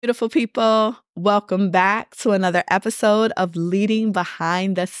Beautiful people, welcome back to another episode of Leading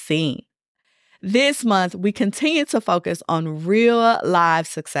Behind the Scene. This month, we continue to focus on real live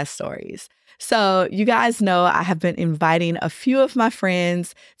success stories. So you guys know I have been inviting a few of my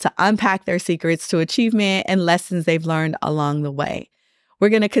friends to unpack their secrets to achievement and lessons they've learned along the way. We're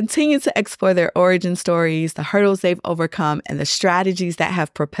going to continue to explore their origin stories, the hurdles they've overcome, and the strategies that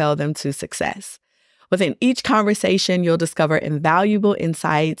have propelled them to success. Within each conversation, you'll discover invaluable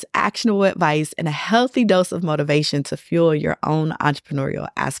insights, actionable advice, and a healthy dose of motivation to fuel your own entrepreneurial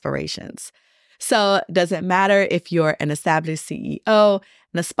aspirations. So, does it matter if you're an established CEO,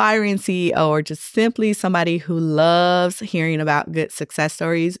 an aspiring CEO, or just simply somebody who loves hearing about good success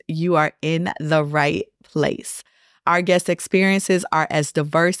stories? You are in the right place. Our guest experiences are as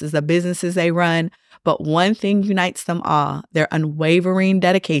diverse as the businesses they run, but one thing unites them all: their unwavering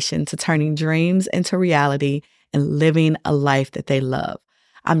dedication to turning dreams into reality and living a life that they love.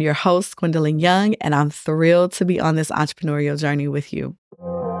 I'm your host, Gwendolyn Young, and I'm thrilled to be on this entrepreneurial journey with you.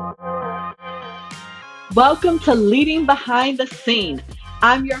 Welcome to Leading Behind the Scene.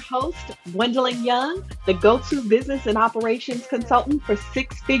 I'm your host, Gwendolyn Young, the go-to business and operations consultant for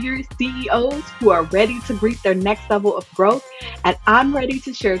six-figure CEOs who are ready to reach their next level of growth. And I'm ready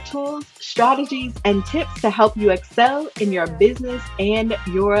to share tools, strategies, and tips to help you excel in your business and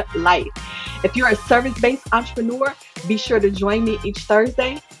your life. If you're a service-based entrepreneur, be sure to join me each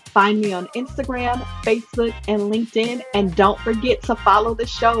Thursday. Find me on Instagram, Facebook, and LinkedIn. And don't forget to follow the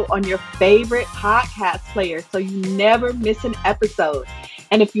show on your favorite podcast player so you never miss an episode.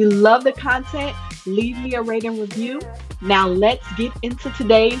 And if you love the content, leave me a rate and review. Now let's get into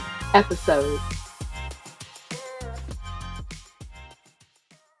today's episode.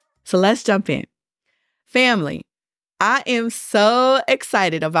 So let's jump in. Family, I am so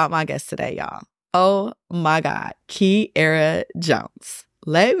excited about my guest today, y'all. Oh my God, Kierra Jones.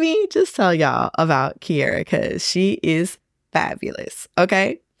 Let me just tell y'all about Kierra because she is fabulous,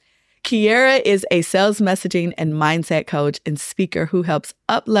 okay? Kierra is a sales messaging and mindset coach and speaker who helps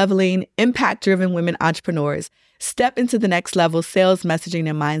up-leveling, impact-driven women entrepreneurs step into the next level sales messaging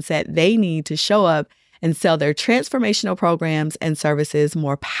and mindset they need to show up and sell their transformational programs and services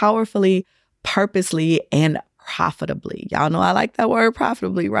more powerfully, purposely, and profitably. Y'all know I like that word,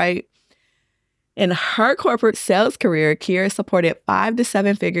 profitably, right? In her corporate sales career, Kierra supported 5 to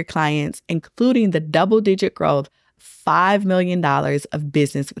 7-figure clients, including the double-digit growth $5 million of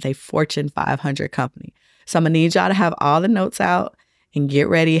business with a Fortune 500 company. So I'm going to need y'all to have all the notes out and get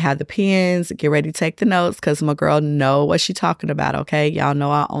ready, have the pens, get ready to take the notes because my girl know what she talking about, okay? Y'all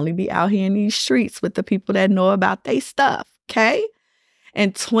know I'll only be out here in these streets with the people that know about they stuff, okay?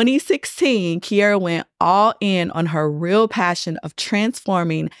 In 2016, Kierra went all in on her real passion of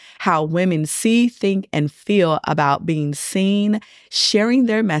transforming how women see, think, and feel about being seen, sharing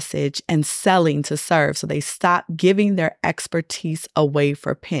their message, and selling to serve so they stop giving their expertise away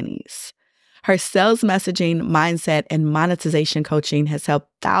for pennies. Her sales messaging, mindset, and monetization coaching has helped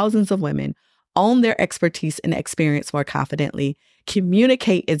thousands of women own their expertise and experience more confidently,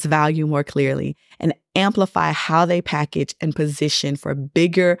 communicate its value more clearly, and amplify how they package and position for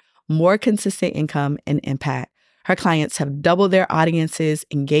bigger, more consistent income and impact. Her clients have doubled their audiences,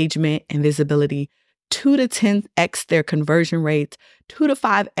 engagement, and visibility, 2 to 10x their conversion rates, 2 to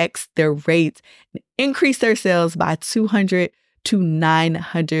 5x their rates, and increase their sales by 200 to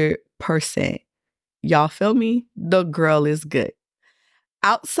 900%. Y'all feel me? The girl is good.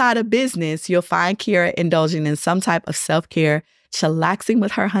 Outside of business, you'll find Kierra indulging in some type of self-care, chillaxing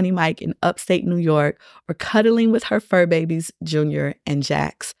with her honey Mike in upstate New York, or cuddling with her fur babies, Junior and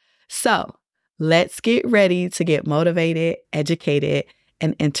Jax. So let's get ready to get motivated, educated,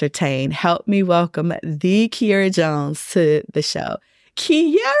 and entertained. Help me welcome the Kierra Jones to the show.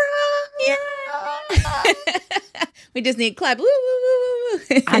 Kierra! Yeah. We just need to clap. Woo, woo, woo,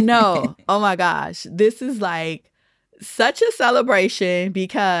 woo. I know. Oh my gosh. This is like such a celebration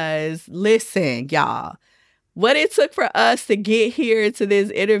because listen, y'all, what it took for us to get here to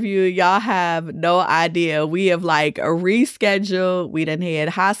this interview, y'all have no idea. We have like a reschedule. We done had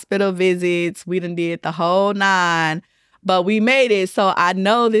hospital visits. We done did the whole 9, but we made it. So I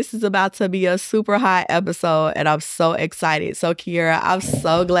know this is about to be a super hot episode and I'm so excited. So Kierra, I'm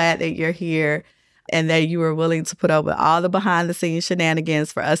so glad that you're here and that you were willing to put up with all the behind the scenes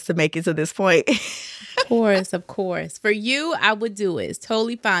shenanigans for us to make it to this point. Of course. For you, I would do it. It's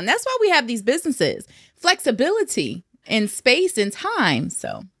totally fine. That's why we have these businesses. Flexibility in space and time.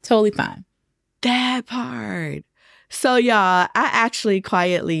 So totally fine. That part. So y'all, I actually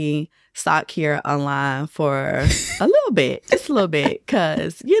quietly stalked Kierra online for a little bit, just a little bit,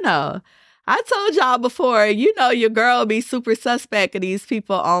 because, you know, I told y'all before, you know, your girl be super suspect of these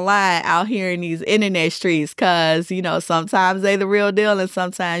people online out here in these internet streets because, you know, sometimes they the real deal and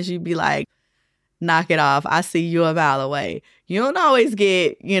sometimes you be like, knock it off. I see you a mile away. You don't always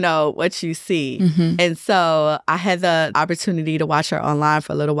get, you know, what you see. Mm-hmm. And so I had the opportunity to watch her online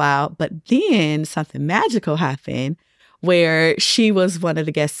for a little while, but then something magical happened where she was one of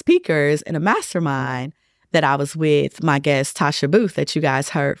the guest speakers in a mastermind that I was with, my guest Tasha Booth that you guys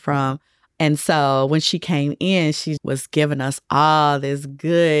heard from. And so when she came in, she was giving us all this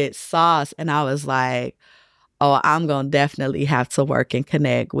good sauce. And I was like, oh, I'm going to definitely have to work and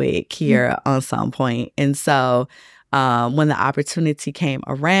connect with Kierra on some point. And so when the opportunity came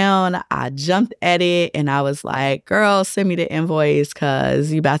around, I jumped at it and I was like, girl, send me the invoice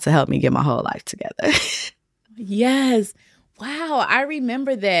because you about to help me get my whole life together. Yes. Wow. I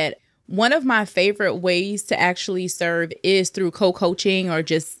remember that. One of my favorite ways to actually serve is through co-coaching or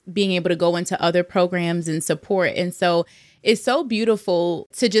just being able to go into other programs and support. And so it's so beautiful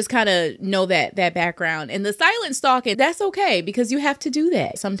to just kind of know that background. And the silent stalking, that's okay because you have to do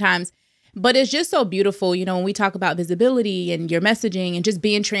that sometimes. But it's just so beautiful, you know, when we talk about visibility and your messaging and just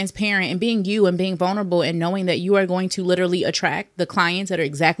being transparent and being you and being vulnerable and knowing that you are going to literally attract the clients that are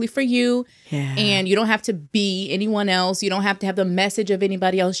exactly for you. Yeah. And you don't have to be anyone else. You don't have to have the message of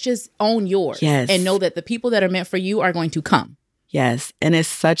anybody else. Just own yours. Yes. And know that the people that are meant for you are going to come. Yes. And it's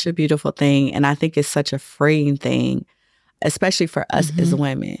such a beautiful thing. And I think it's such a freeing thing, especially for us as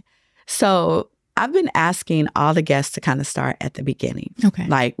women. So I've been asking all the guests to kind of start at the beginning. Okay.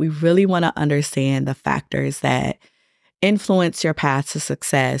 Like, we really want to understand the factors that influence your path to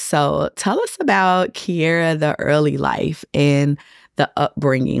success. So tell us about Kierra, the early life and the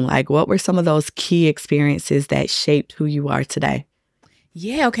upbringing. Like, what were some of those key experiences that shaped who you are today?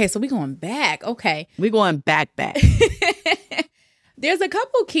 Yeah. Okay. So we're going back. Okay. We're going back. There's a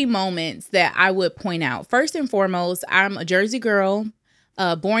couple key moments that I would point out. First and foremost, I'm a Jersey girl.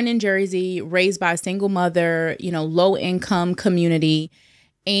 Born in Jersey, raised by a single mother, you know, low income community.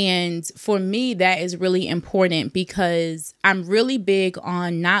 And for me, that is really important because I'm really big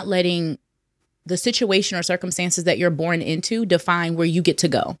on not letting the situation or circumstances that you're born into define where you get to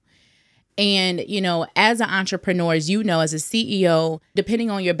go. And, you know, as an entrepreneur, as you know, as a CEO, depending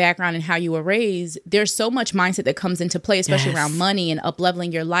on your background and how you were raised, there's so much mindset that comes into play, especially around money and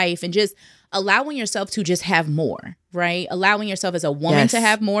up-leveling your life and just allowing yourself to just have more, right? Allowing yourself as a woman to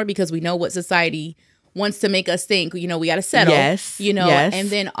have more because we know what society wants to make us think, you know, we got to settle, you know, and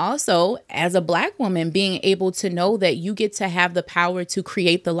then also as a Black woman, being able to know that you get to have the power to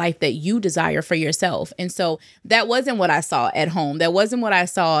create the life that you desire for yourself. And so that wasn't what I saw at home. That wasn't what I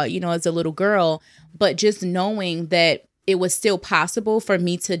saw, you know, as a little girl, but just knowing that it was still possible for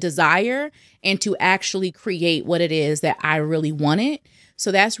me to desire and to actually create what it is that I really wanted.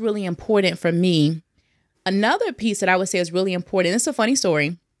 So that's really important for me. Another piece that I would say is really important. It's a funny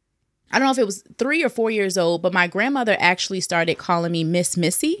story. I don't know if it was 3 or 4 years old, but my grandmother actually started calling me Miss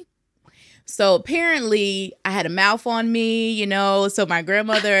Missy. So apparently I had a mouth on me, you know, so my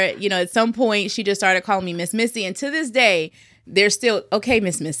grandmother, you know, at some point she just started calling me Miss Missy. And to this day, they're still, okay,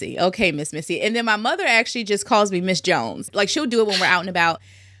 Miss Missy. Okay, Miss Missy. And then my mother actually just calls me Miss Jones. Like, she'll do it when we're out and about.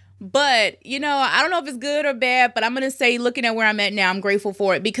 But, you know, I don't know if it's good or bad, but I'm going to say, looking at where I'm at now, I'm grateful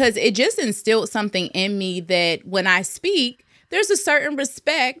for it because it just instilled something in me that when I speak, there's a certain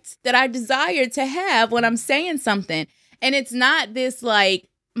respect that I desire to have when I'm saying something. And it's not this like,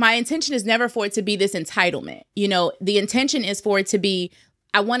 my intention is never for it to be this entitlement. You know, the intention is for it to be,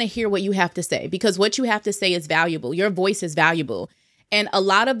 I want to hear what you have to say because what you have to say is valuable. Your voice is valuable. And a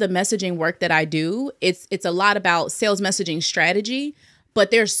lot of the messaging work that I do, it's a lot about sales messaging strategy, but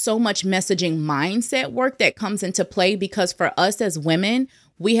there's so much messaging mindset work that comes into play because for us as women,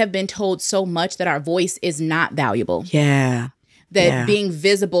 we have been told so much that our voice is not valuable. That being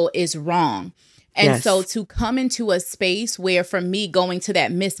visible is wrong. And so to come into a space where for me going to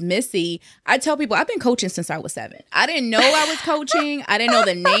that Miss Missy, I tell people I've been coaching since I was 7. I didn't know I was coaching. I didn't know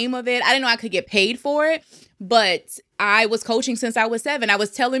the name of it. I didn't know I could get paid for it. But I was coaching since I was 7. I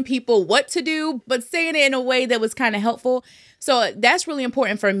was telling people what to do, but saying it in a way that was kind of helpful. So that's really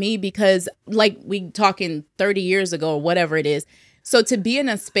important for me because like we talking 30 years ago or whatever it is. So to be in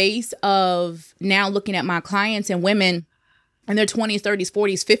a space of now looking at my clients and women in their 20s, 30s,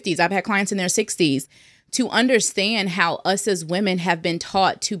 40s, 50s, I've had clients in their 60s, to understand how us as women have been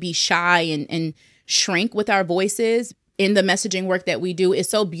taught to be shy and shrink with our voices in the messaging work that we do is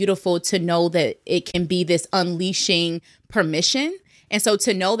so beautiful to know that it can be this unleashing permission. And so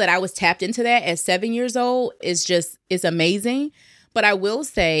to know that I was tapped into that at 7 years old is amazing. But I will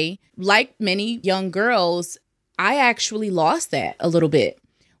say, like many young girls, I actually lost that a little bit.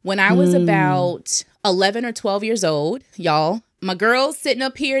 When I was about 11 or 12 years old, y'all, my girls sitting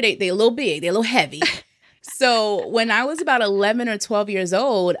up here, they a little big, they a little heavy. So when I was about 11 or 12 years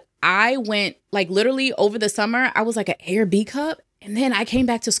old, I went like literally over the summer, I was like an A or B cup. And then I came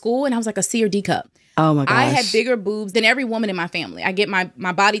back to school and I was like a C or D cup. Oh my gosh. I had bigger boobs than every woman in my family. I get my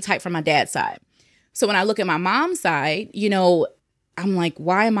body type from my dad's side. So when I look at my mom's side, you know, I'm like,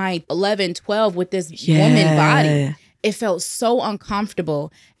 why am I 11, 12 with this woman body? It felt so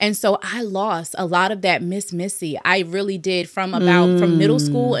uncomfortable. And so I lost a lot of that Miss Missy. I really did from middle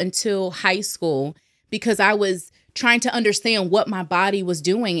school until high school, because I was trying to understand what my body was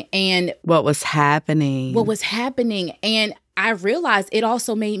doing and what was happening. And I realized it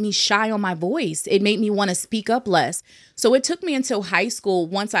also made me shy on my voice. It made me want to speak up less. So it took me until high school,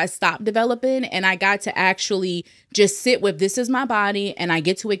 once I stopped developing and I got to actually just sit with, this is my body and I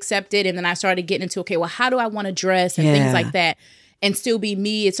get to accept it. And then I started getting into, okay, well, how do I want to dress and things like that and still be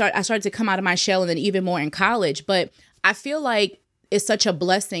me? I started to come out of my shell, and then even more in college. But I feel like it's such a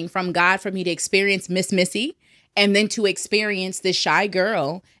blessing from God for me to experience Miss Missy and then to experience this shy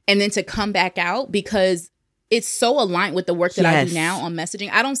girl and then to come back out, because it's so aligned with the work that I do now on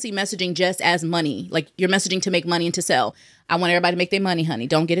messaging. I don't see messaging just as money. Like, you're messaging to make money and to sell. I want everybody to make their money, honey.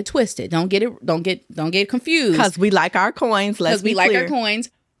 Don't get it twisted. Don't get confused. Because we like our coins. Let's be clear. Like our coins.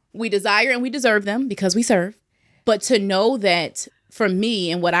 We desire and we deserve them because we serve. But to know that for me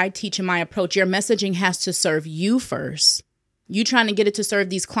and what I teach in my approach, your messaging has to serve you first. You trying to get it to serve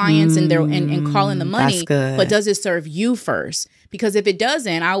these clients and calling the money, but does it serve you first? Because if it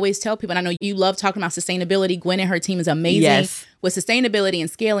doesn't, I always tell people, and I know you love talking about sustainability. Gwen and her team is amazing with sustainability and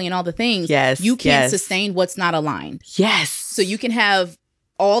scaling and all the things. You can't sustain what's not aligned. So you can have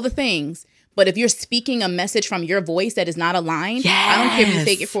all the things, but if you're speaking a message from your voice that is not aligned, I don't care if you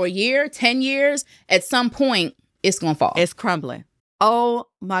take it for a year, 10 years, at some point, it's going to fall. It's crumbling. Oh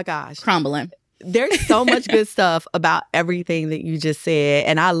my gosh. Crumbling. There's so much good stuff about everything that you just said.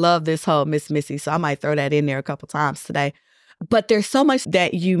 And I love this whole Miss Missy, so I might throw that in there a couple times today. But there's so much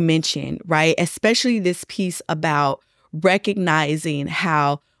that you mentioned, right? Especially this piece about recognizing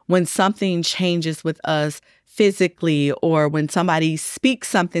how when something changes with us physically, or when somebody speaks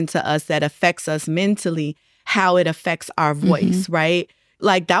something to us that affects us mentally, how it affects our voice, right?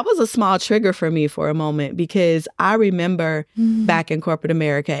 Like, that was a small trigger for me for a moment, because I remember back in corporate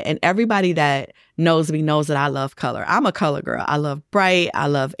America, and everybody that knows me knows that I love color. I'm a color girl. I love bright. I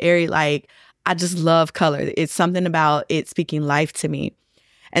love airy. Like, I just love color. It's something about it speaking life to me.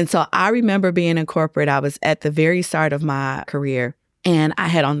 And so I remember being in corporate. I was at the very start of my career, and I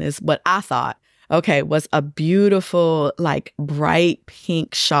had on this, what I thought, was a beautiful, like, bright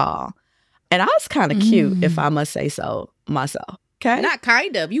pink shawl. And I was kind of cute, if I must say so myself. Okay. Not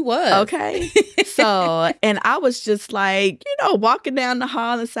kind of. You was. Okay. So, and I was just like, walking down the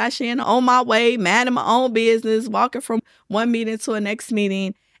hall and sashaying on my way, minding my own business, walking from one meeting to a next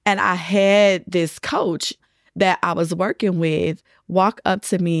meeting. And I had this coach that I was working with walk up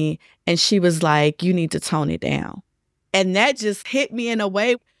to me, and she was like, you need to tone it down. And that just hit me in a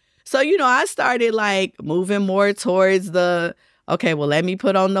way. So, I started like moving more towards let me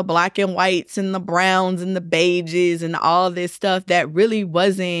put on the black and whites and the browns and the beiges and all this stuff that really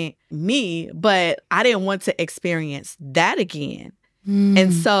wasn't me, but I didn't want to experience that again.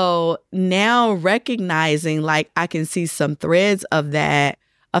 And so now recognizing, like, I can see some threads of that,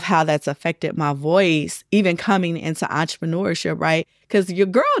 of how that's affected my voice, even coming into entrepreneurship, right? Because your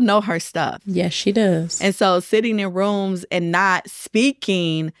girl know her stuff. Yes, she does. And so sitting in rooms and not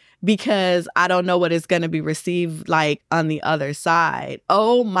speaking because I don't know what is going to be received like on the other side.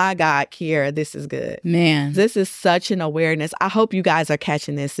 Oh my God, Kierra, this is good. Man. This is such an awareness. I hope you guys are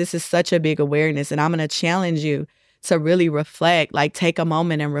catching this. This is such a big awareness. And I'm going to challenge you to really reflect, like take a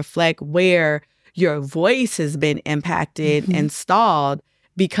moment and reflect where your voice has been impacted and stalled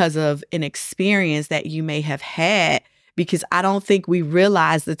because of an experience that you may have had, because I don't think we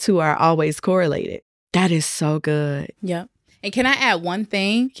realize the two are always correlated. That is so good. Yep. And can I add one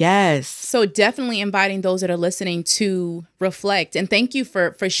thing? Yes. So definitely inviting those that are listening to reflect. And thank you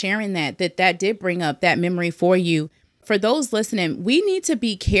for sharing that did bring up that memory for you. For those listening, we need to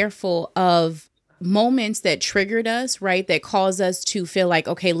be careful of moments that triggered us, right? That cause us to feel like,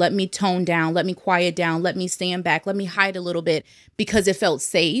 okay, let me tone down, let me quiet down, let me stand back, let me hide a little bit because it felt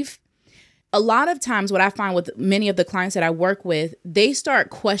safe. A lot of times what I find with many of the clients that I work with, they start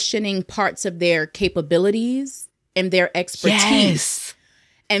questioning parts of their capabilities and their expertise.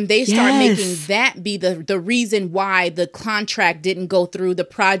 And they start making that be the reason why the contract didn't go through, the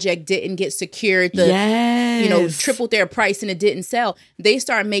project didn't get secured, tripled their price and it didn't sell. They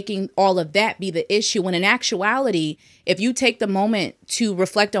start making all of that be the issue. When in actuality, if you take the moment to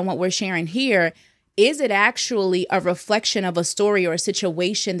reflect on what we're sharing here, is it actually a reflection of a story or a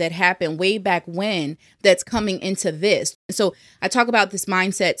situation that happened way back when that's coming into this? So I talk about this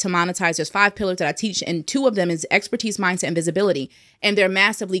mindset to monetize. There's 5 pillars that I teach, and 2 of them is expertise, mindset, and visibility. And they're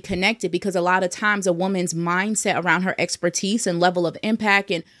massively connected because a lot of times a woman's mindset around her expertise and level of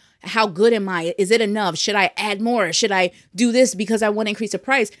impact and how good am I? Is it enough? Should I add more? Should I do this because I want to increase the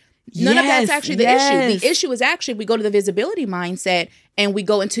price? None of that's actually the issue. The issue is actually we go to the visibility mindset and we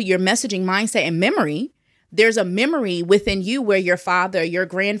go into your messaging mindset and memory. There's a memory within you where your father, your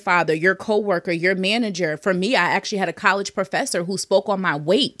grandfather, your coworker, your manager. For me, I actually had a college professor who spoke on my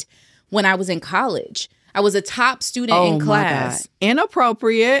weight when I was in college. I was a top student in class.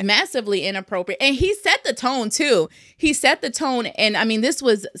 Inappropriate. Massively inappropriate. And he set the tone too. He set the tone. And I mean, this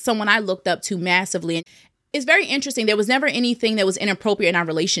was someone I looked up to massively. It's very interesting. There was never anything that was inappropriate in our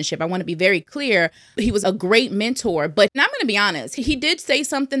relationship. I want to be very clear. He was a great mentor, but I'm going to be honest. He did say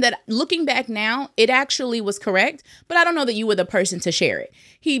something that looking back now, it actually was correct, but I don't know that you were the person to share it.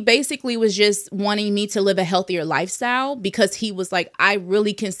 He basically was just wanting me to live a healthier lifestyle because he was like, I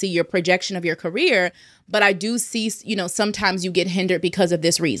really can see your projection of your career, but I do see, sometimes you get hindered because of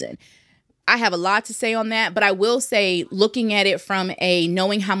this reason. I have a lot to say on that, but I will say, looking at it from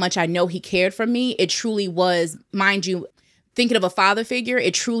knowing how much I know he cared for me, it truly was, mind you, thinking of a father figure,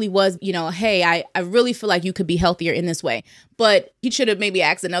 it truly was, hey, I really feel like you could be healthier in this way. But he should have maybe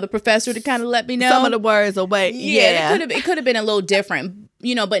asked another professor to kind of let me know. Some of the words away. Yeah. It could have been a little different,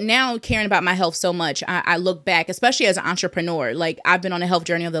 but now caring about my health so much, I look back, especially as an entrepreneur, like I've been on a health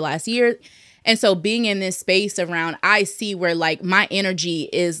journey over the last year. And so being in this space around, I see where like my energy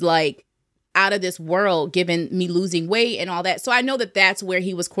is like out of this world, given me losing weight and all that. So I know that that's where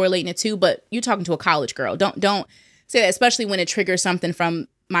he was correlating it to, but you're talking to a college girl. Don't say that, especially when it triggers something from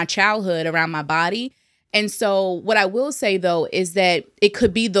my childhood around my body. And so what I will say, though, is that it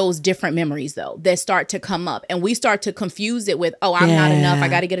could be those different memories, though, that start to come up and we start to confuse it with, oh, I'm not enough. I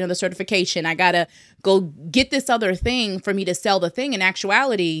got to get another certification. I got to go get this other thing for me to sell the thing. In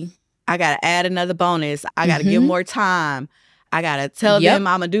actuality, I got to add another bonus. I got to give more time. I got to tell them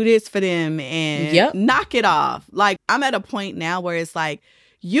I'm going to do this for them and knock it off. Like, I'm at a point now where it's like,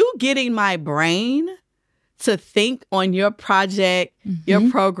 you getting my brain to think on your project, your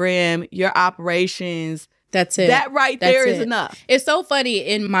program, your operations. That's it. That there is enough. It's so funny.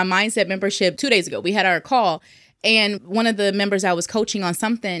 In my Mindset membership 2 days ago, we had our call and one of the members I was coaching on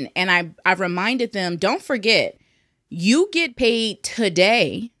something, and I reminded them, don't forget, you get paid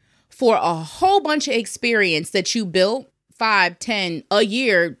today for a whole bunch of experience that you built 5, 10, a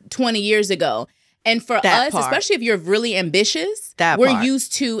year, 20 years ago. And for us, especially if you're really ambitious, we're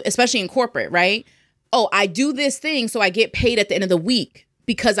used to, especially in corporate, right? Oh, I do this thing, so I get paid at the end of the week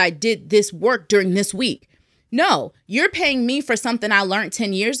because I did this work during this week. No, you're paying me for something I learned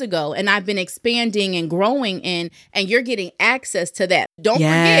 10 years ago and I've been expanding and growing in, and you're getting access to that. Don't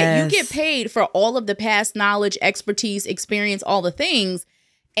forget, you get paid for all of the past knowledge, expertise, experience, all the things.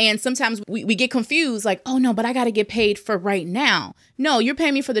 And sometimes we get confused like, oh, no, but I got to get paid for right now. No, you're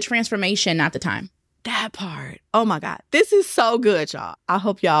paying me for the transformation, not the time. That part. Oh, my God. This is so good, y'all. I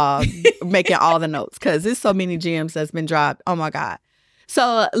hope y'all making all the notes because there's so many gems that's been dropped. Oh, my God.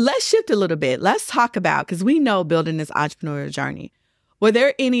 So let's shift a little bit. Let's talk about, because we know building this entrepreneurial journey, were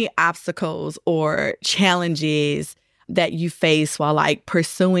there any obstacles or challenges that you face while like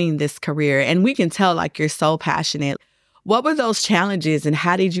pursuing this career? And we can tell like you're so passionate. What were those challenges and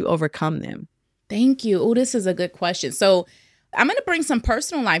how did you overcome them? Thank you. Oh, this is a good question. So I'm going to bring some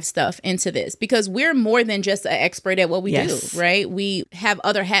personal life stuff into this because we're more than just an expert at what we do, right? We have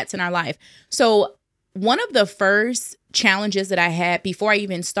other hats in our life. So one of the first challenges that I had before I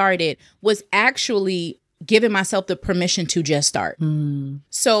even started was actually giving myself the permission to just start.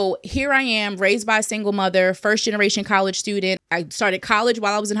 So here I am, raised by a single mother, first generation college student. I started college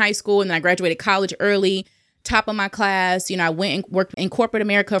while I was in high school and then I graduated college early. Top of my class, I went and worked in corporate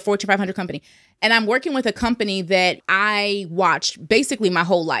America, Fortune 500 company. And I'm working with a company that I watched basically my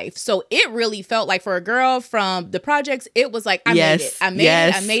whole life. So it really felt like for a girl from the projects, it was like, I made it. I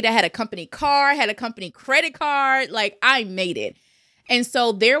made it. I had a company car, had a company credit card. Like I made it. And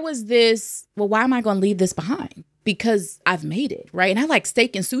so there was this, well, why am I going to leave this behind? Because I've made it, right? And I like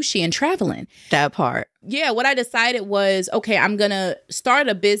steak and sushi and traveling. That part. Yeah, what I decided was, okay, I'm going to start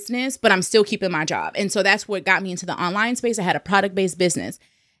a business, but I'm still keeping my job. And so that's what got me into the online space. I had a product-based business.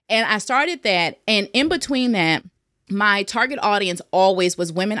 And I started that. And in between that, my target audience always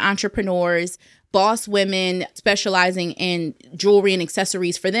was women entrepreneurs, boss women specializing in jewelry and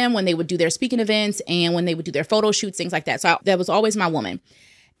accessories for them when they would do their speaking events and when they would do their photo shoots, things like that. So that was always my woman.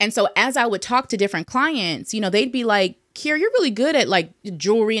 And so as I would talk to different clients, you know, they'd be like, Kierra, you're really good at like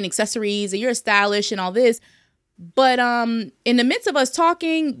jewelry and accessories and you're stylish and all this. But in the midst of us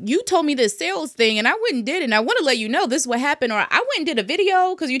talking, you told me this sales thing and I went and did it. And I want to let you know this is what happened. Or I went and did a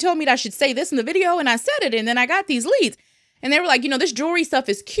video because you told me that I should say this in the video and I said it. And then I got these leads. And they were like, you know, this jewelry stuff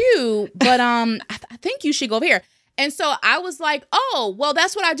is cute, but I think you should go over here. And so I was like, oh, well,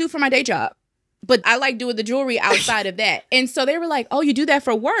 that's what I do for my day job. But I like doing the jewelry outside of that. And so they were like, oh, you do that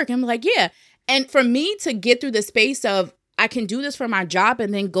for work? And I'm like, yeah. And for me to get through the space of I can do this for my job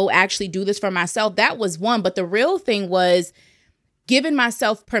and then go actually do this for myself, that was one. But the real thing was giving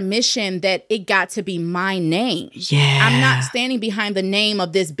myself permission that it got to be my name. Yeah. I'm not standing behind the name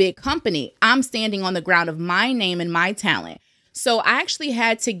of this big company. I'm standing on the ground of my name and my talent. So I actually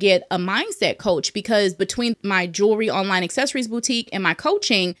had to get a mindset coach because between my jewelry online accessories boutique and my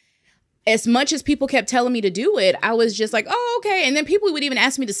coaching, as much as people kept telling me to do it, I was just like, oh, okay. And then people would even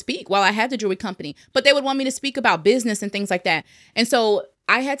ask me to speak while I had the jewelry company, but they would want me to speak about business and things like that. And so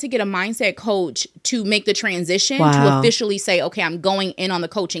I had to get a mindset coach to make the transition to officially say, okay, I'm going in on the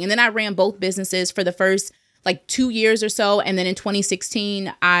coaching. And then I ran both businesses for the first like 2 years or so. And then in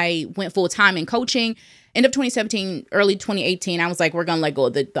 2016, I went full time in coaching. End of 2017, early 2018, I was like, we're going to let go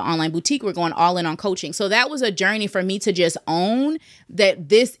of the online boutique. We're going all in on coaching. So that was a journey for me to just own that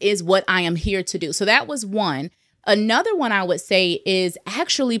this is what I am here to do. So that was one. Another one I would say is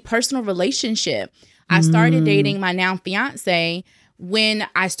actually personal relationship. I started dating my now fiance when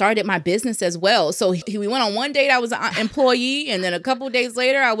I started my business as well. So we went on one date, I was an employee. And then a couple of days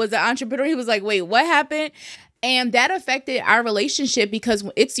later, I was an entrepreneur. He was like, wait, what happened? And that affected our relationship because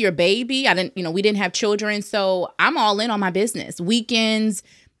it's your baby. We didn't have children. So I'm all in on my business, weekends,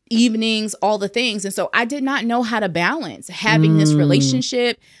 evenings, all the things. And so I did not know how to balance having this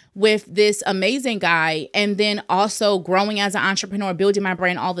relationship with this amazing guy and then also growing as an entrepreneur, building my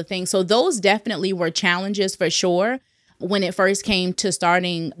brand, all the things. So those definitely were challenges for sure when it first came to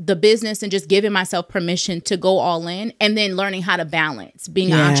starting the business and just giving myself permission to go all in and then learning how to balance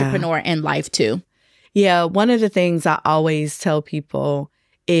being an entrepreneur and life too. Yeah, one of the things I always tell people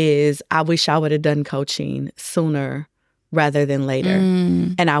is I wish I would have done coaching sooner rather than later.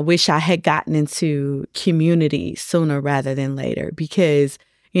 And I wish I had gotten into community sooner rather than later because,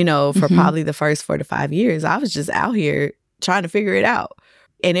 you know, for probably the first 4 to 5 years, I was just out here trying to figure it out.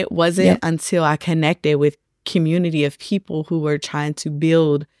 And it wasn't until I connected with community of people who were trying to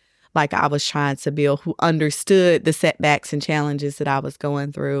build like I was trying to build, who understood the setbacks and challenges that I was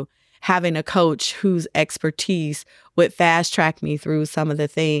going through. Having a coach whose expertise would fast track me through some of the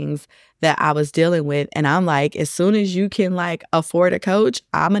things that I was dealing with. And I'm like, as soon as you can like afford a coach,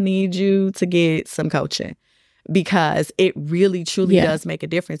 I'm going to need you to get some coaching because it really, truly does make a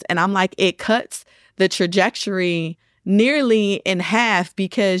difference. And I'm like, it cuts the trajectory nearly in half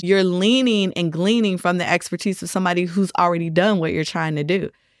because you're leaning and gleaning from the expertise of somebody who's already done what you're trying to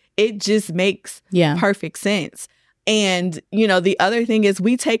do. It just makes perfect sense. And, you know, the other thing is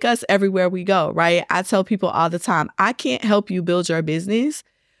we take us everywhere we go, right? I tell people all the time, I can't help you build your business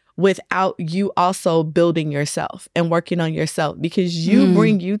without you also building yourself and working on yourself because you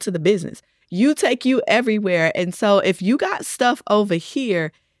bring you to the business. You take you everywhere. And so if you got stuff over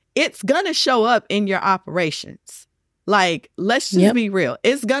here, it's going to show up in your operations. Like, let's just be real.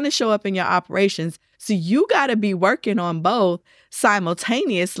 It's going to show up in your operations. So you got to be working on both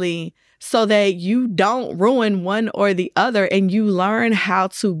simultaneously so that you don't ruin one or the other and you learn how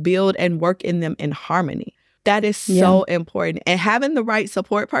to build and work in them in harmony. That is so important. And having the right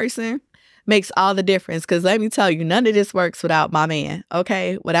support person makes all the difference. Because let me tell you, none of this works without my man,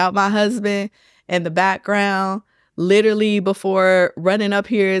 okay? Without my husband in the background, literally before running up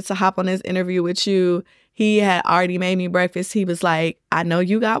here to hop on this interview with you, he had already made me breakfast. He was like, I know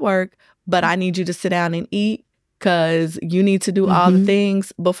you got work, but I need you to sit down and eat because you need to do all the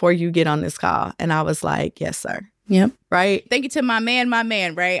things before you get on this call. And I was like, yes, sir. Yep. Right? Thank you to my man,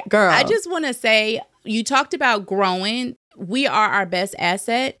 right? Girl. I just want to say, you talked about growing. We are our best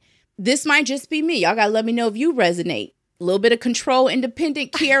asset. This might just be me. Y'all got to let me know if you resonate. A little bit of control,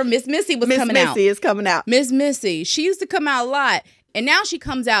 independent care. Miss Missy was coming out. Miss Missy is coming out. Miss Missy. She used to come out a lot. And now she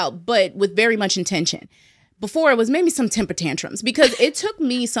comes out, but with very much intention. Before it was maybe some temper tantrums because it took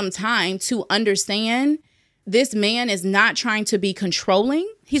me some time to understand this man is not trying to be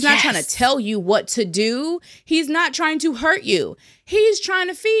controlling. He's not trying to tell you what to do. He's not trying to hurt you. He's trying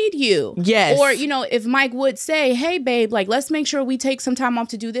to feed you. Yes. Or, if Mike would say, hey, babe, like, let's make sure we take some time off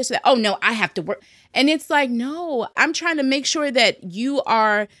to do this. Oh, no, I have to work. And it's like, no, I'm trying to make sure that you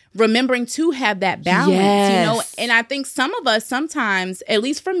are remembering to have that balance, And I think some of us sometimes, at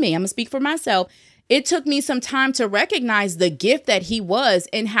least for me, I'm going to speak for myself, it took me some time to recognize the gift that he was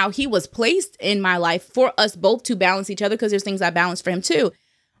and how he was placed in my life for us both to balance each other, because there's things I balance for him too.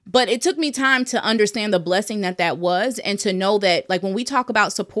 But it took me time to understand the blessing that was, and to know that, like, when we talk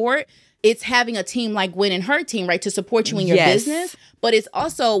about support, it's having a team like Gwen and her team, right, to support you in your business. But it's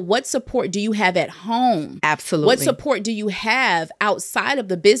also, what support do you have at home? Absolutely. What support do you have outside of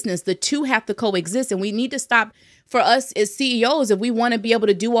the business? The two have to coexist. And we need to stop, for us as CEOs, if we want to be able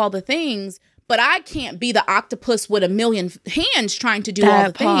to do all the things, but I can't be the octopus with a million hands trying to do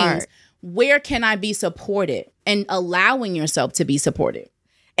all the things. Where can I be supported? And allowing yourself to be supported.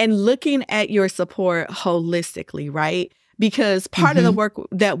 And looking at your support holistically, right? Because part of the work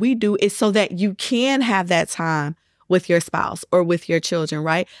that we do is so that you can have that time with your spouse or with your children,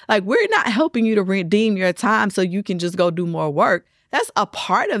 right? Like, we're not helping you to redeem your time so you can just go do more work. That's a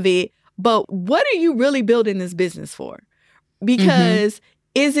part of it. But what are you really building this business for? Because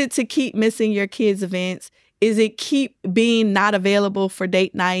is it to keep missing your kids' events? Is it keep being not available for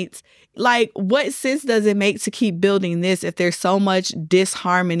date nights? Like, what sense does it make to keep building this if there's so much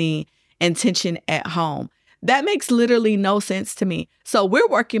disharmony and tension at home? That makes literally no sense to me. So we're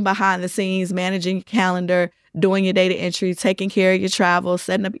working behind the scenes, managing your calendar, doing your data entry, taking care of your travel,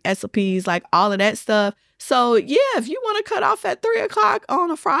 setting up SOPs, like all of that stuff. So yeah, if you want to cut off at 3:00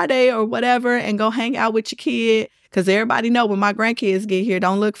 on a Friday or whatever and go hang out with your kid, because everybody know when my grandkids get here,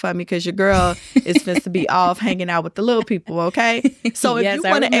 don't look for me because your girl is supposed to be off hanging out with the little people, okay? So if you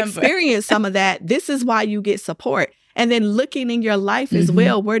want to experience some of that, this is why you get support. And then looking in your life as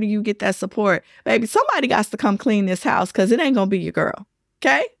well, where do you get that support? Baby, somebody got to come clean this house because it ain't going to be your girl,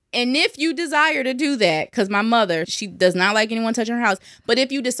 okay? And if you desire to do that, because my mother, she does not like anyone touching her house, but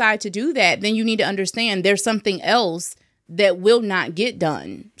if you decide to do that, then you need to understand there's something else that will not get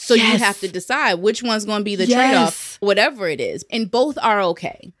done. So you have to decide which one's going to be the trade-off, whatever it is. And both are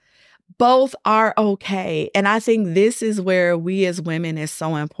okay. Both are okay. And I think this is where we as women is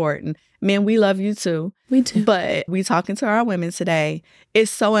so important. Men, we love you too. We do. But we talking to our women today.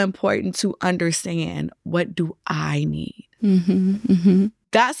 It's so important to understand, what do I need?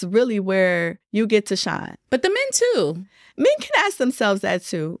 That's really where you get to shine. But the men too. Men can ask themselves that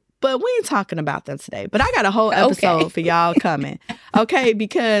too. But we ain't talking about them today. But I got a whole episode for y'all coming. Okay,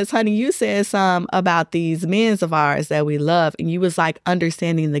 because, honey, you said something about these men of ours that we love. And you was like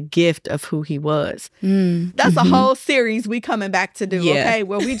understanding the gift of who he was. That's a whole series we coming back to do, okay?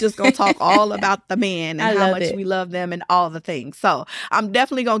 Where we just going to talk all about the men and how much we love them and all the things. So I'm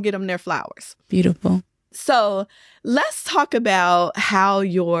definitely going to get them their flowers. Beautiful. So let's talk about how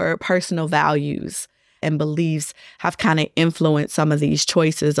your personal values and beliefs have kind of influenced some of these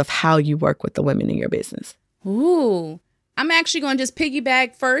choices of how you work with the women in your business. Ooh, I'm actually going to just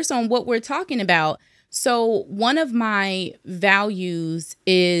piggyback first on what we're talking about. So one of my values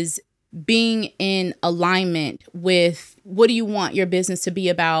is being in alignment with, what do you want your business to be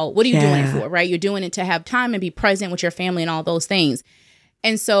about? What are you doing it for, right? You're doing it to have time and be present with your family and all those things.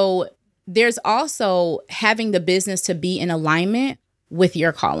 And so there's also having the business to be in alignment with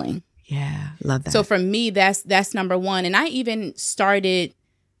your calling. Yeah, love that. So for me, that's number one. And I even started,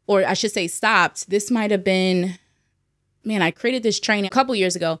 or I should say stopped. This might have been, I created this training a couple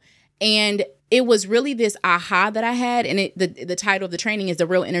years ago. And it was really this aha that I had. And the title of the training is The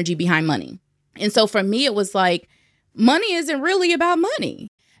Real Energy Behind Money. And so for me, it was like, money isn't really about money.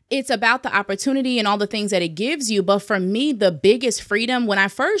 It's about the opportunity and all the things that it gives you. But for me, the biggest freedom when I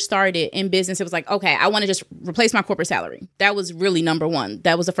first started in business, it was like, okay, I want to just replace my corporate salary. That was really number one.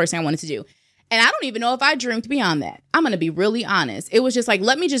 That was the first thing I wanted to do. And I don't even know if I dreamed beyond that. I'm going to be really honest. It was just like,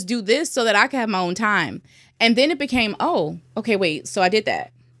 let me just do this so that I can have my own time. And then it became, oh, okay, wait. So I did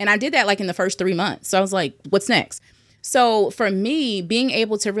that. And I did that like in the first 3 months. So I was like, what's next? So for me, being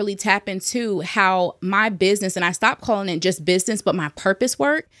able to really tap into how my business, and I stopped calling it just business, but my purpose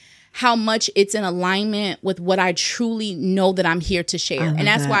work, how much it's in alignment with what I truly know that I'm here to share. And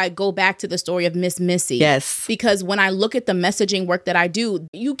that's why I go back to the story of Miss Missy. Yes. Because when I look at the messaging work that I do,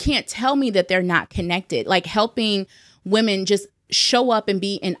 you can't tell me that they're not connected. Like helping women just show up and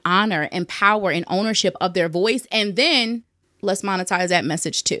be in honor and power and ownership of their voice. And then let's monetize that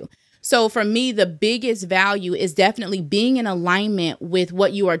message too. So for me, the biggest value is definitely being in alignment with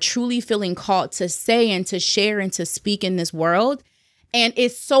what you are truly feeling called to say and to share and to speak in this world. And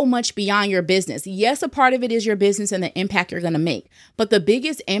it's so much beyond your business. Yes, a part of it is your business and the impact you're going to make. But the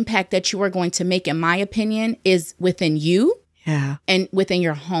biggest impact that you are going to make, in my opinion, is within you. Yeah. And within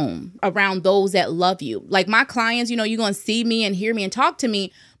your home, around those that love you. Like my clients, you're going to see me and hear me and talk to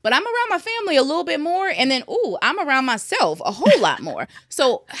me, but I'm around my family a little bit more. And then, I'm around myself a whole lot more.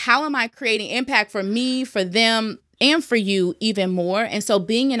 So how am I creating impact for me, for them, and for you even more? And so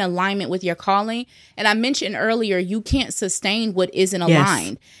being in alignment with your calling. And I mentioned earlier, you can't sustain what isn't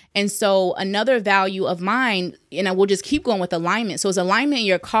aligned. Yes. And so another value of mine, and I will just keep going with alignment. So it's alignment in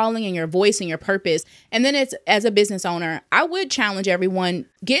your calling and your voice and your purpose. And then it's, as a business owner, I would challenge everyone,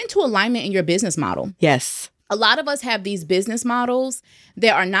 get into alignment in your business model. Yes. A lot of us have these business models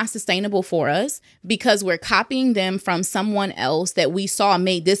that are not sustainable for us because we're copying them from someone else that we saw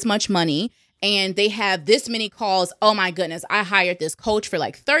made this much money. And they have this many calls. Oh my goodness, I hired this coach for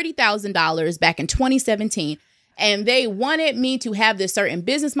like $30,000 back in 2017. And they wanted me to have this certain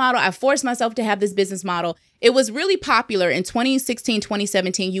business model. I forced myself to have this business model. It was really popular in 2016,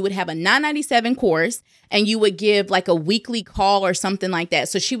 2017. You would have a $997 course and you would give like a weekly call or something like that.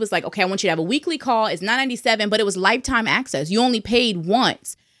 So she was like, okay, I want you to have a weekly call. It's $997, but it was lifetime access. You only paid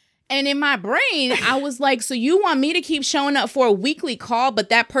once. And in my brain, I was like, so you want me to keep showing up for a weekly call, but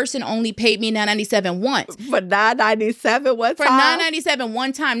that person only paid me $997 once. For $997 one time? For $997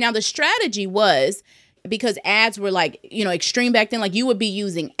 one time. Now, the strategy was, because ads were like, extreme back then, like you would be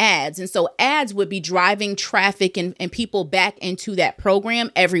using ads. And so ads would be driving traffic and people back into that program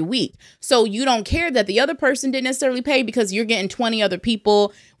every week. So you don't care that the other person didn't necessarily pay because you're getting 20 other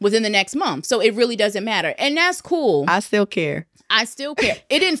people within the next month. So it really doesn't matter. And that's cool. I still care.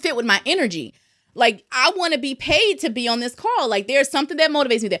 It didn't fit with my energy. Like, I want to be paid to be on this call. Like, there's something that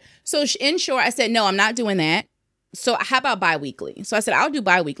motivates me there. So in short, I said, no, I'm not doing that. So how about biweekly? So I said, I'll do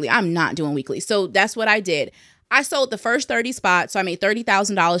biweekly. I'm not doing weekly. So that's what I did. I sold the first 30 spots. So I made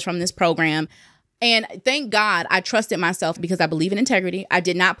 $30,000 from this program. And thank God I trusted myself because I believe in integrity. I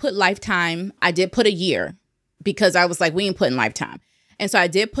did not put lifetime. I did put a year because I was like, we ain't putting lifetime. And so I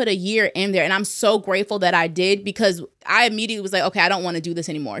did put a year in there. And I'm so grateful that I did because I immediately was like, okay, I don't want to do this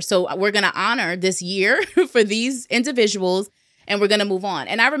anymore. So we're going to honor this year for these individuals and we're going to move on.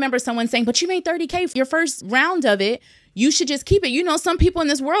 And I remember someone saying, but you made $30K for your first round of it. You should just keep it. Some people in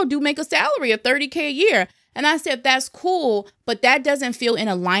this world do make a salary of $30K a year. And I said, that's cool, but that doesn't feel in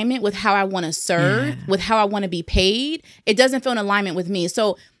alignment with how I want to serve, with how I want to be paid. It doesn't feel in alignment with me.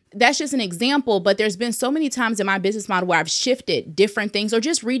 So that's just an example, but there's been so many times in my business model where I've shifted different things or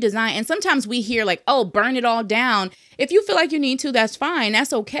just redesigned. And sometimes we hear like, oh, burn it all down. If you feel like you need to, that's fine.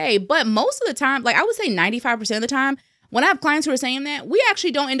 That's okay. But most of the time, like I would say 95% of the time, when I have clients who are saying that, we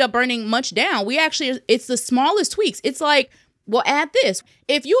actually don't end up burning much down. It's the smallest tweaks. It's like, well, add this.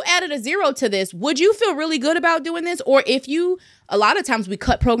 If you added a 0 to this, would you feel really good about doing this? Or a lot of times we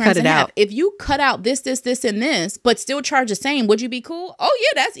cut programs in half. If you cut out this, and this, but still charge the same, would you be cool? Oh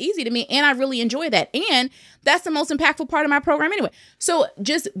yeah, that's easy to me. And I really enjoy that. And that's the most impactful part of my program anyway. So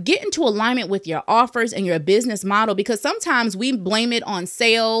just get into alignment with your offers and your business model, because sometimes we blame it on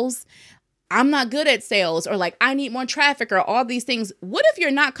sales. I'm not good at sales, or like I need more traffic, or all these things. What if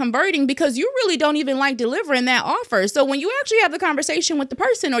you're not converting because you really don't even like delivering that offer? So when you actually have the conversation with the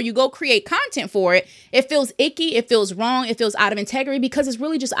person or you go create content for it, it feels icky, it feels wrong, it feels out of integrity because it's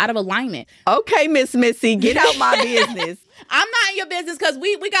really just out of alignment. Okay, Miss Missy, get out my business. I'm not in your business because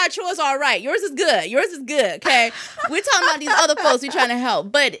we got yours all right. Yours is good. Okay? We're talking about these other folks we're trying to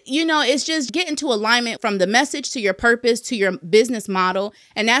help. But, it's just get into alignment from the message to your purpose to your business model.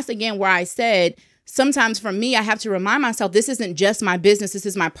 And that's, again, where I said, sometimes for me, I have to remind myself, this isn't just my business. This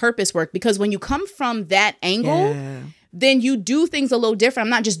is my purpose work. Because when you come from that angle, then you do things a little different.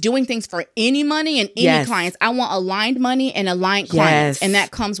 I'm not just doing things for any money and any clients. I want aligned money and aligned clients. And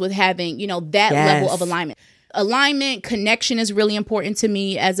that comes with having, that level of alignment. Alignment, connection is really important to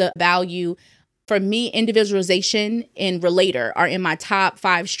me as a value. For me, individualization and relator are in my top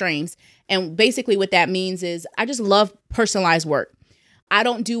 5 strengths. And basically what that means is I just love personalized work. I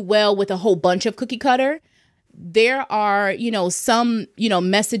don't do well with a whole bunch of cookie cutter. There are, some,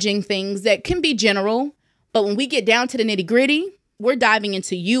 messaging things that can be general. But when we get down to the nitty gritty, we're diving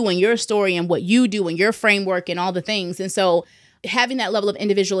into you and your story and what you do and your framework and all the things. And so having that level of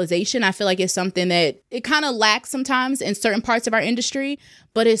individualization, I feel like is something that it kind of lacks sometimes in certain parts of our industry,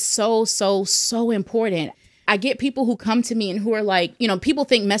 but it's so, so, so important. I get people who come to me and who are like, people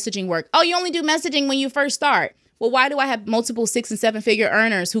think messaging work. Oh, you only do messaging when you first start. Well, why do I have multiple 6- and 7-figure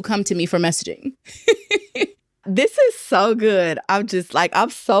earners who come to me for messaging? This is so good. I'm just like, I'm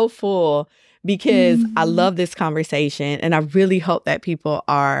so full because I love this conversation and I really hope that people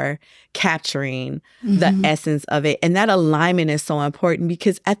are capturing the essence of it. And that alignment is so important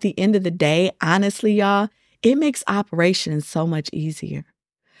because at the end of the day, honestly, y'all, it makes operations so much easier.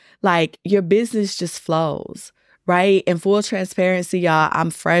 Like your business just flows, right? In full transparency, y'all,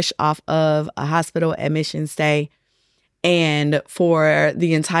 I'm fresh off of a hospital admission stay. And for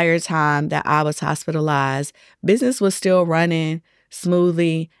the entire time that I was hospitalized, business was still running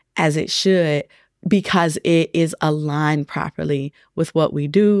smoothly as it should because it is aligned properly with what we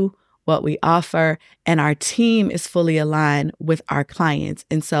do, what we offer, and our team is fully aligned with our clients.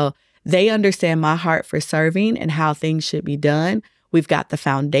 And so they understand my heart for serving and how things should be done. We've got the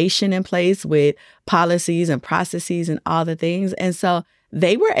foundation in place with policies and processes and all the things. And so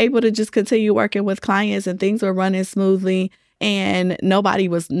they were able to just continue working with clients and things were running smoothly and nobody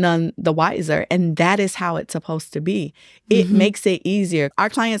was none the wiser. And that is how it's supposed to be. It makes it easier. Our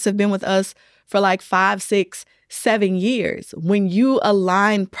clients have been with us for like 5, 6, 7 years. When you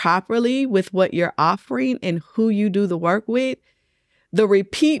align properly with what you're offering and who you do the work with, the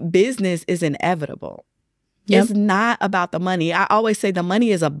repeat business is inevitable. Yep. It's not about the money. I always say the money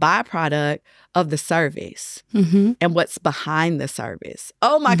is a byproduct of the service and what's behind the service.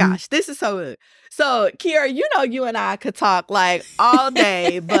 Oh my gosh, this is so good. So, Kierra, you know you and I could talk like all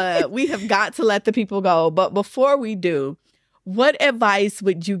day, but we have got to let the people go. But before we do, what advice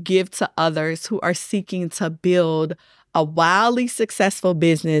would you give to others who are seeking to build a wildly successful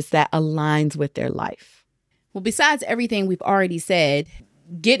business that aligns with their life? Well, besides everything we've already said,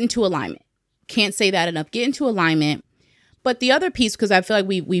 get into alignment. Can't say that enough. Get into alignment. But the other piece, because I feel like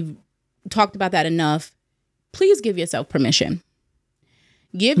we've talked about that enough, please give yourself permission.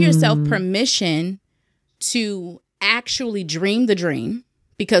 Give yourself permission to actually dream the dream,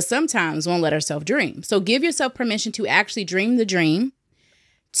 because sometimes we won't let ourselves dream. So give yourself permission to actually dream the dream.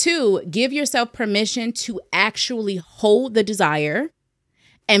 2, give yourself permission to actually hold the desire,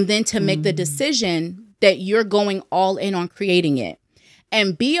 and then to make the decision that you're going all in on creating it.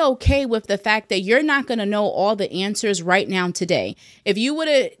 And be okay with the fact that you're not going to know all the answers right now today. If you would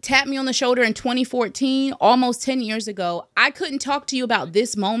have tapped me on the shoulder in 2014, almost 10 years ago, I couldn't talk to you about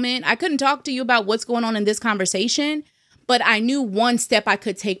this moment. I couldn't talk to you about what's going on in this conversation, but I knew one step I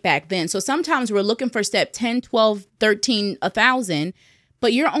could take back then. So sometimes we're looking for step 10, 12, 13, 1,000,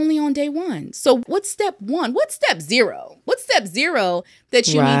 but you're only on day 1. So what's step 1? What's step 0? What's step 0 that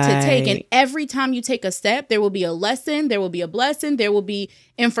you need to take? And every time you take a step, there will be a lesson, there will be a blessing, there will be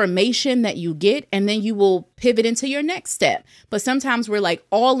information that you get, and then you will pivot into your next step. But sometimes we're like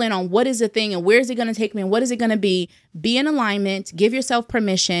all in on what is the thing and where is it going to take me and what is it going to be? Be in alignment, give yourself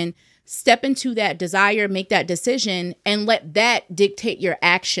permission, step into that desire, make that decision, and let that dictate your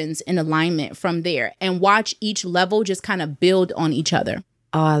actions in alignment from there. And watch each level just kind of build on each other.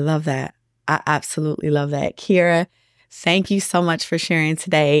 Oh, I love that. I absolutely love that. Kierra, thank you so much for sharing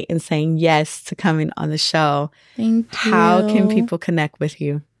today and saying yes to coming on the show. Thank you. How can people connect with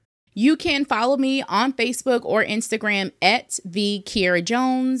you? You can follow me on Facebook or Instagram at the Kierra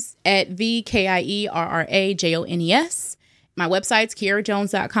Jones, at VKIERRAJONES. My website's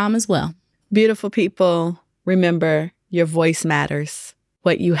KierraJones.com as well. Beautiful people, remember your voice matters.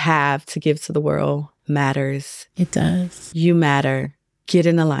 What you have to give to the world matters. It does. You matter. Get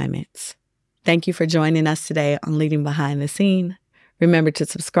in alignment. Thank you for joining us today on Leading Behind the Scene. Remember to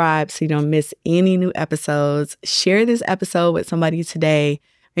subscribe so you don't miss any new episodes. Share this episode with somebody today.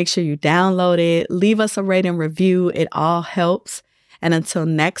 Make sure you download it. Leave us a rate and review. It all helps. And until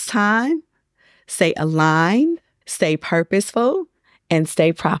next time, stay aligned, stay purposeful, and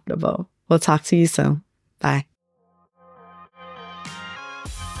stay profitable. We'll talk to you soon. Bye.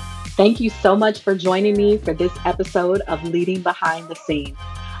 Thank you so much for joining me for this episode of Leading Behind the Scene.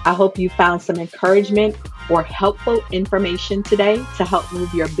 I hope you found some encouragement or helpful information today to help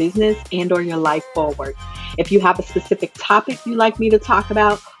move your business and or your life forward. If you have a specific topic you'd like me to talk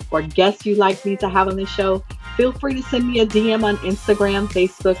about or guests you'd like me to have on the show, feel free to send me a DM on Instagram,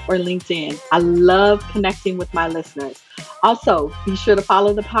 Facebook, or LinkedIn. I love connecting with my listeners. Also, be sure to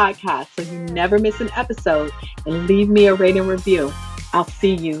follow the podcast so you never miss an episode and leave me a rating review. I'll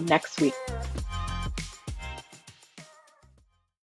see you next week.